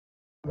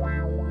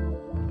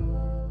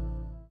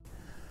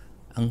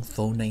Ang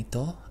phone na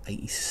ito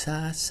ay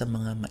isa sa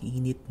mga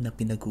mainit na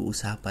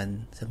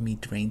pinag-uusapan sa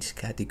mid-range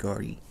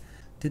category.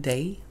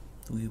 Today,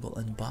 we will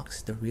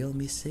unbox the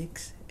Realme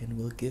 6 and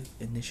we'll give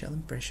initial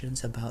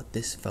impressions about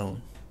this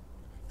phone.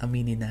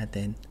 Aminin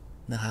natin,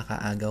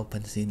 nakakaagaw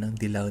pansin ang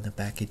dilaw na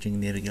packaging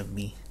ni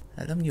Realme.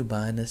 Alam nyo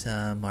ba na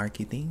sa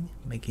marketing,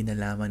 may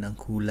kinalaman ang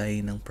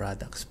kulay ng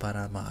products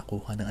para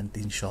makakuha ng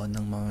atensyon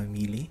ng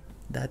mamimili?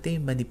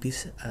 Dati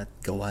manipis at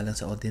gawa lang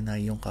sa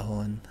ordinaryong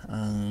kahon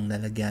ang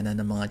lalagyanan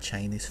ng mga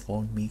Chinese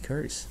phone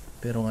makers.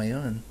 Pero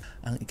ngayon,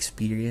 ang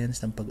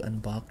experience ng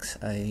pag-unbox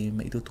ay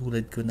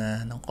maitutulad ko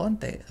na ng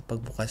konti sa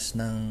pagbukas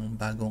ng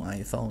bagong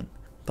iPhone.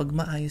 Pag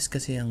maayos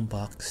kasi ang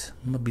box,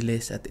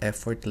 mabilis at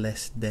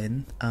effortless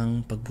din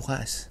ang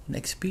pagbukas.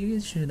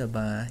 Na-experience nyo na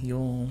ba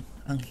yung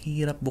ang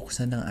hirap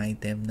buksan ng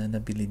item na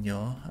nabili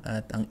nyo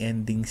at ang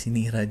ending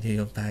sinira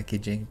nyo yung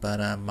packaging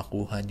para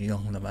makuha nyo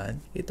yung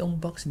laman?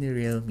 Itong box ni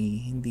Realme,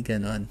 hindi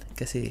ganon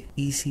kasi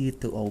easy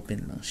to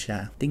open lang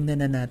siya.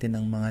 Tingnan na natin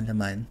ang mga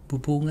laman.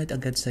 Bubungad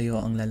agad sa'yo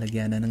ang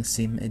lalagyanan ng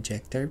SIM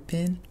ejector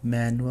pin,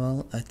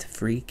 manual at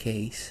free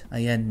case.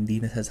 Ayan,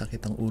 hindi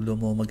nasasakit ang ulo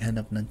mo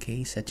maghanap ng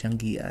case at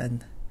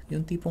tiyanggian.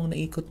 Yung tipong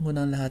naikot mo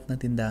ng lahat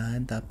ng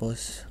tindahan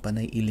tapos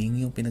panay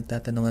iling yung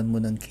pinagtatanungan mo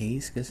ng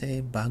case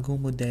kasi bagong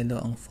modelo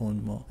ang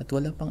phone mo at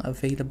wala pang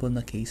available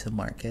na case sa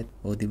market.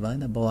 O diba,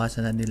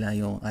 nabawasan na nila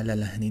yung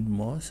alalahanin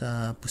mo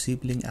sa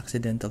posibleng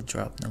accidental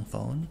drop ng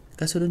phone.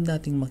 Kasunod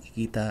nating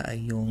makikita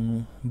ay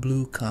yung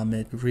Blue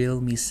Comet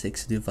Realme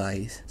 6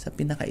 device. Sa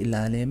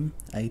pinakailalim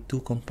ay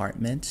 2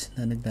 compartments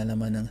na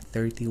naglalaman ng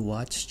 30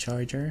 watts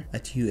charger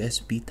at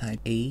USB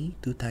Type-A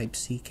to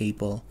Type-C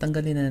cable.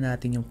 Tanggalin na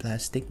natin yung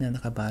plastic na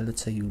nakabalot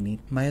sa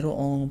unit.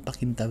 Mayroong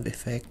pakintab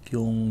effect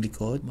yung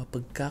likod.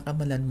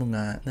 Mapagkakamalan mo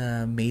nga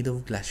na made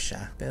of glass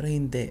siya. Pero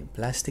hindi.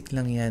 Plastic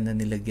lang yan na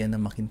nilagyan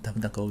ng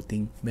makintab na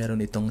coating.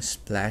 Meron itong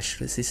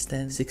splash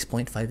resistant,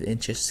 6.5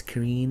 inches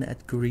screen at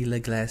Gorilla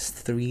Glass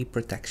 3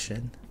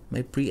 protection.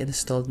 May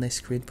pre-installed na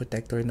screen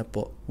protector na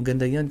po.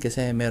 Maganda yun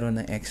kasi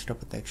meron ng extra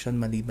protection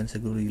maliban sa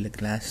Gorilla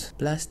Glass.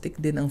 Plastic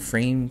din ang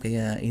frame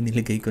kaya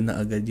iniligay ko na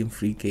agad yung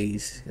free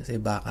case kasi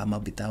baka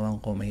mabitawan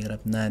ko,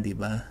 mahirap na, di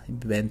ba?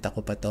 Ibibenta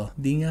ko pa to.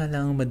 Di nga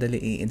lang madali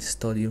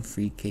i-install yung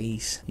free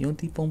case. Yung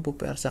tipong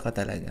pupersa ka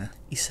talaga.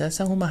 Isa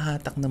sa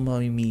humahatak na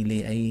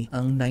mamimili ay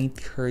ang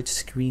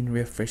 90Hz screen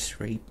refresh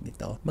rate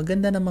nito.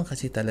 Maganda naman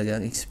kasi talaga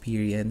ang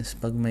experience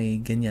pag may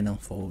ganyan ng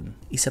phone.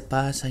 Isa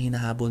pa sa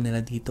hinahabol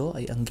nila dito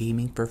ay ang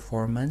gaming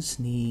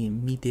performance ni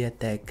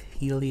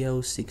MediaTek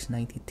Helio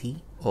 690T.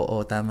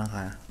 Oo, tama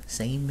ka.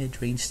 Same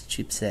mid-range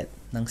chipset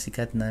ng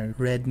sikat na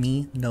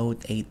Redmi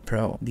Note 8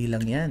 Pro. Di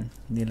lang yan.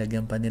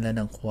 Nilagyan pa nila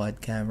ng quad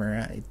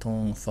camera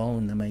itong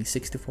phone na may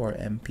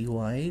 64MP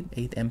wide,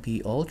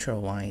 8MP ultra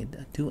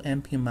wide,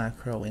 2MP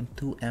macro, and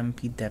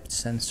 2MP depth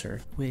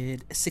sensor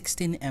with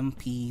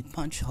 16MP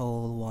punch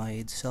hole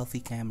wide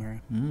selfie camera.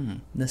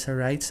 Nasa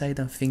right side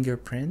ang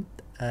fingerprint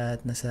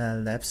at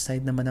nasa left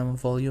side naman ang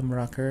volume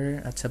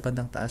rocker at sa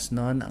bandang taas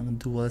nun ang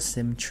dual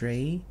SIM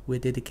tray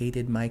with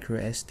dedicated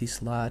micro SD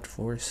slot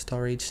for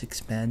storage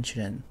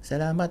expansion.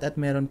 Salamat at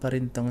meron pa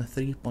rin tong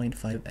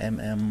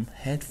 3.5mm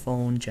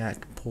headphone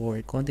jack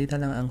port. Konti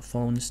na lang ang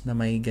phones na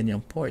may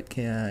ganyang port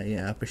kaya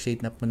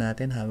i-appreciate na po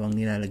natin habang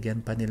nilalagyan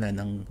pa nila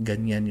ng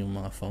ganyan yung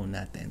mga phone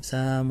natin.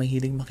 Sa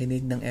mahiling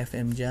makinig ng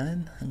FM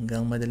dyan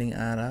hanggang madaling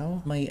araw,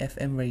 may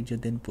FM radio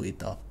din po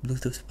ito.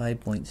 Bluetooth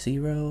 5.0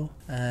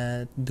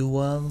 at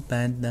dual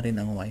band na rin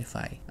ang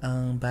Wi-Fi.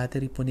 Ang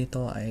battery po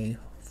nito ay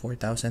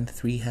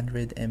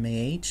 4,300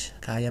 mAh.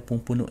 Kaya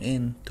pong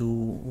punuin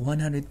to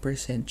 100%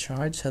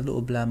 charge sa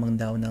loob lamang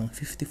daw ng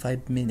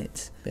 55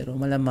 minutes. Pero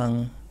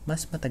malamang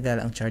mas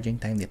matagal ang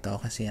charging time nito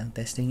kasi ang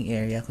testing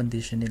area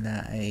condition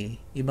nila ay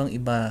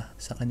ibang-iba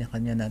sa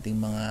kanya-kanya nating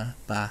mga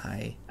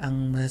bahay.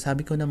 Ang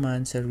masasabi ko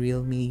naman sa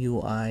Realme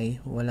UI,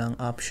 walang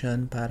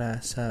option para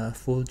sa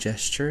full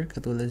gesture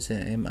katulad sa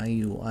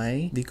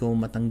MIUI. Di ko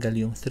matanggal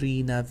yung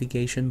 3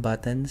 navigation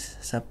buttons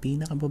sa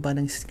pinakababa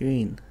ng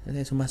screen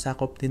kasi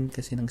sumasakop din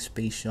kasi ng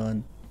space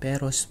yun.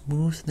 Pero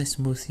smooth na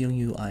smooth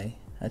yung UI.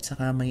 At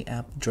saka may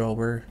app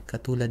drawer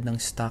katulad ng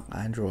stock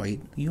Android.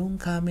 Yung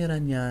camera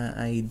niya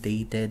ay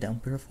dated ang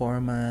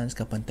performance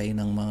kapantay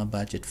ng mga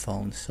budget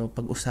phones. So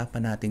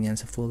pag-usapan natin yan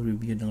sa full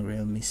review ng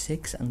Realme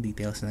 6 ang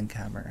details ng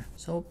camera.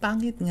 So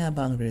pangit nga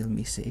ba ang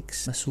Realme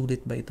 6?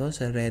 Masulit ba ito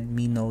sa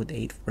Redmi Note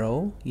 8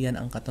 Pro? Yan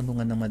ang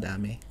katanungan ng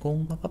madami.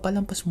 Kung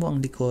mapapalampas mo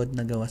ang likod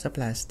na gawa sa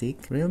plastic,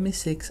 Realme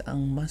 6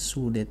 ang mas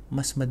sulit.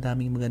 Mas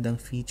madaming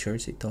magandang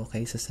features ito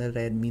kaysa sa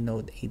Redmi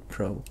Note 8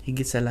 Pro.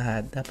 Higit sa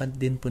lahat,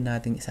 dapat din po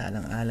nating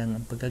isaalang alang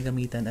ang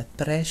paggagamitan at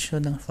presyo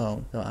ng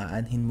phone. So,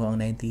 aanhin mo ang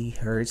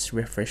 90Hz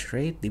refresh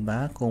rate, di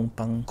ba? Kung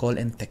pang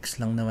call and text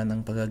lang naman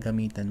ang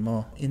paggagamitan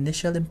mo.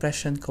 Initial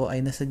impression ko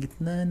ay nasa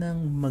gitna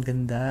ng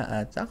maganda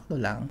at sakto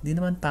lang. Di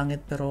naman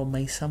pangit pero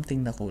may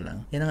something na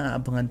kulang. Yan ang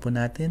aabangan po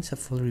natin sa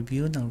full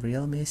review ng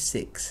Realme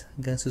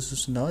 6. Hanggang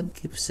susunod,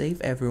 keep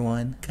safe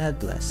everyone. God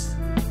bless.